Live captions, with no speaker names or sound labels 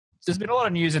there's been a lot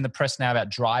of news in the press now about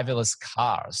driverless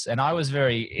cars. And I was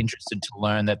very interested to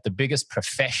learn that the biggest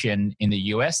profession in the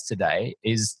US today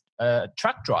is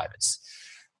truck drivers.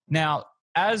 Now,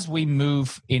 as we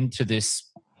move into this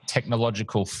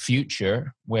technological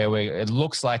future where it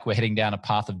looks like we're heading down a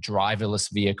path of driverless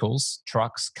vehicles,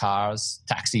 trucks, cars,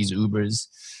 taxis, Ubers,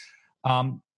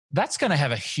 that's going to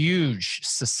have a huge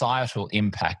societal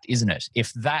impact, isn't it?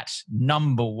 If that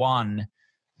number one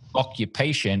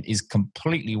occupation is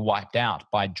completely wiped out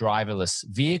by driverless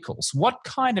vehicles, what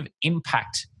kind of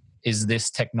impact is this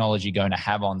technology going to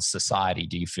have on society,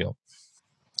 do you feel?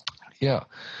 Yeah.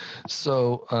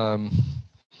 So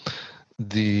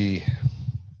the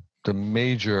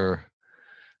major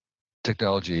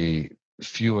technology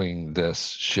fueling this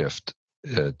shift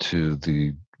to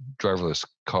the driverless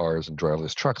cars and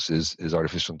driverless trucks is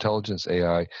artificial intelligence,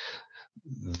 AI.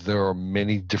 There are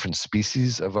many different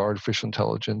species of artificial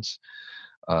intelligence.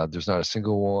 There's not a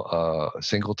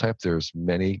single type. There's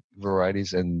many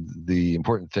varieties, and the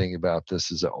important thing about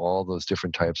this is that all those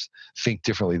different types think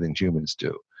differently than humans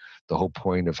do. The whole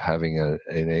point of having an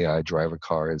AI drive a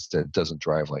car is that it doesn't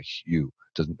drive like you,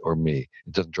 or me.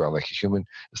 It doesn't drive like a human.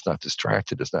 It's not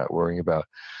distracted. It's not worrying about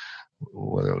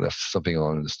whether it left something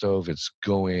on the stove. It's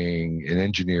going and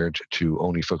engineered to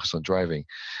only focus on driving,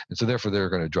 and so therefore they're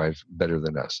going to drive better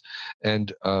than us.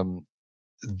 And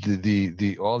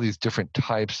the all these different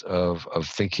types of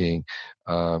thinking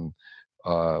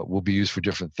will be used for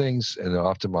different things and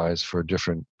optimized for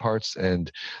different parts.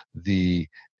 And the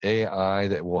AI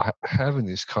that we'll have in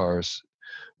these cars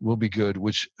will be good,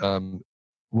 which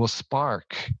will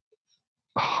spark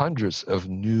hundreds of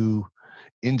new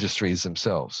industries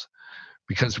themselves.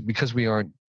 Because we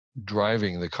aren't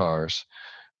driving the cars,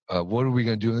 what are we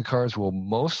going to do in the cars? Well,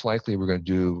 most likely we're going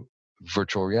to do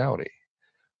virtual reality.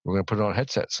 We're going to put on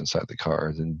headsets inside the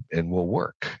cars and we'll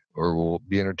work or we'll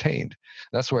be entertained.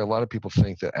 That's why a lot of people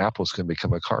think that Apple's going to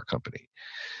become a car company,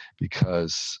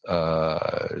 because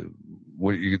the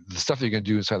stuff that you're going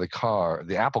to do inside the car,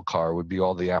 the Apple car would be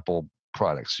all the Apple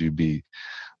products. You'd be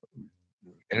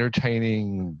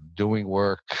entertaining, doing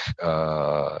work,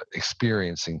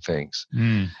 experiencing things.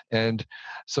 And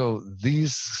so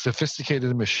these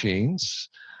sophisticated machines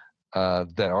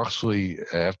that actually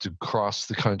have to cross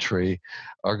the country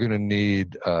are going to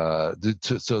need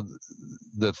so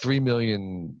the 3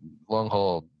 million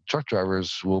long-haul truck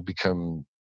drivers will become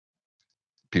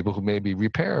people who maybe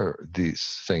repair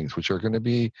these things, which are going to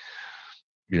be,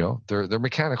 they're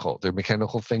mechanical. They're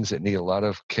mechanical things that need a lot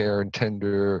of care and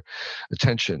tender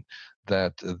attention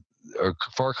that are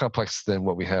far complex than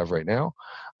what we have right now.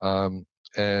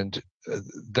 And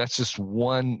that's just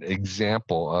one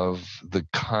example of the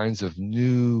kinds of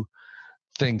new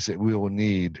things that we will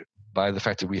need by the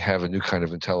fact that we have a new kind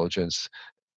of intelligence,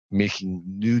 making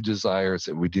new desires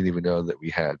that we didn't even know that we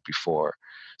had before.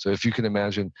 So if you can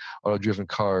imagine auto-driven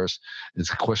cars, the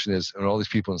question is, and all these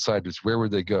people inside, is where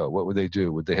would they go? What would they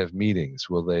do? Would they have meetings?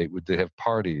 Would they have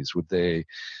parties? Would they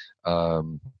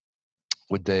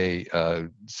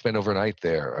spend overnight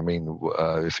there? I mean,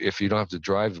 if you don't have to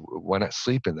drive, why not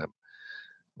sleep in them,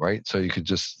 right? So you could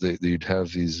you'd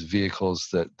have these vehicles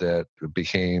that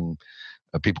became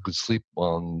people could sleep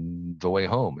on the way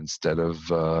home instead of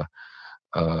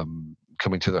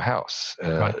coming to their house.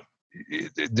 Right.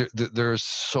 There's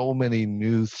so many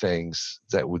new things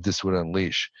that this would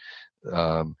unleash,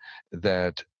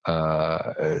 that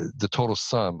the total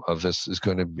sum of this is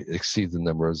going to exceed the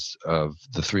numbers of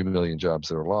the 3 million jobs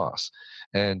that are lost.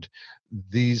 And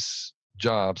these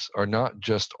jobs are not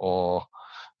just all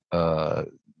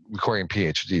requiring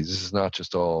PhDs. This is not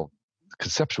just all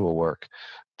conceptual work.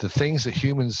 The things that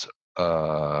humans,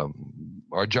 our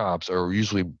jobs, are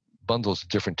usually bundles of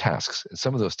different tasks. And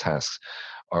some of those tasks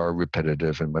are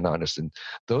repetitive and monotonous. And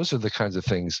those are the kinds of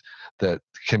things that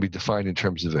can be defined in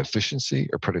terms of efficiency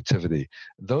or productivity.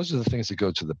 Those are the things that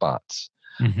go to the bots.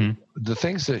 Mm-hmm. The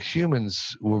things that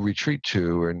humans will retreat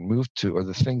to and move to are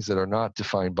the things that are not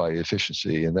defined by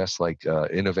efficiency. And that's like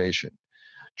innovation,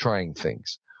 trying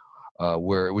things,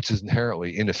 which is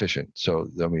inherently inefficient. So,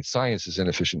 I mean, science is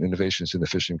inefficient. Innovation is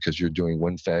inefficient because you're doing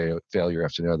one failure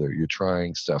after another. You're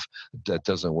trying stuff that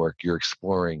doesn't work. You're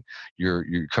exploring. You're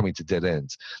coming to dead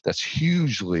ends. That's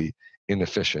hugely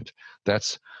inefficient.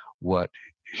 That's what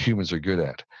humans are good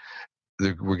at.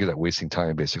 We're good at wasting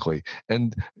time, basically.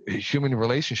 And human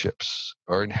relationships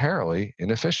are inherently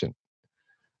inefficient.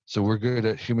 So we're good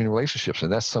at human relationships,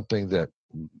 and that's something that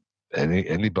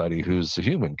anybody who's a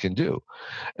human can do.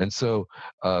 And so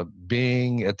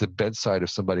being at the bedside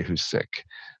of somebody who's sick,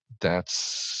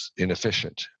 that's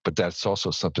inefficient, but that's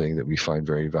also something that we find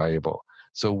very valuable.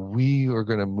 So we are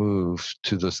going to move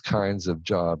to those kinds of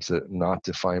jobs that are not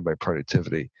defined by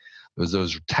productivity,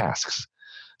 those tasks.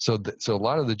 So a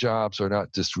lot of the jobs are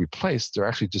not just replaced; they're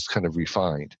actually just kind of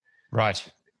refined. Right.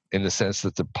 In the sense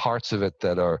that the parts of it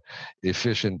that are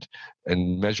efficient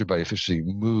and measured by efficiency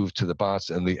move to the bots,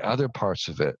 and the other parts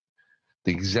of it,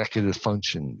 the executive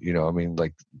function,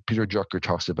 like Peter Drucker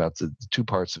talks about the two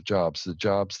parts of jobs: the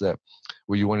jobs that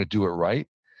where you want to do it right,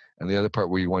 and the other part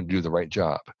where you want to do the right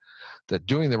job. That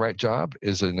doing the right job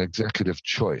is an executive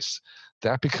choice.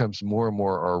 That becomes more and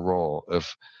more our role.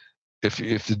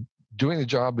 If doing the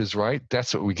job is right,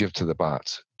 that's what we give to the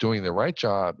bots. Doing the right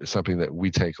job is something that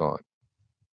we take on.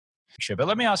 Sure. But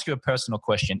let me ask you a personal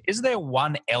question. Is there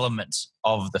one element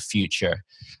of the future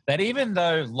that, even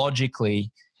though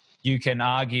logically you can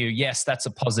argue, yes, that's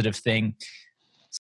a positive thing,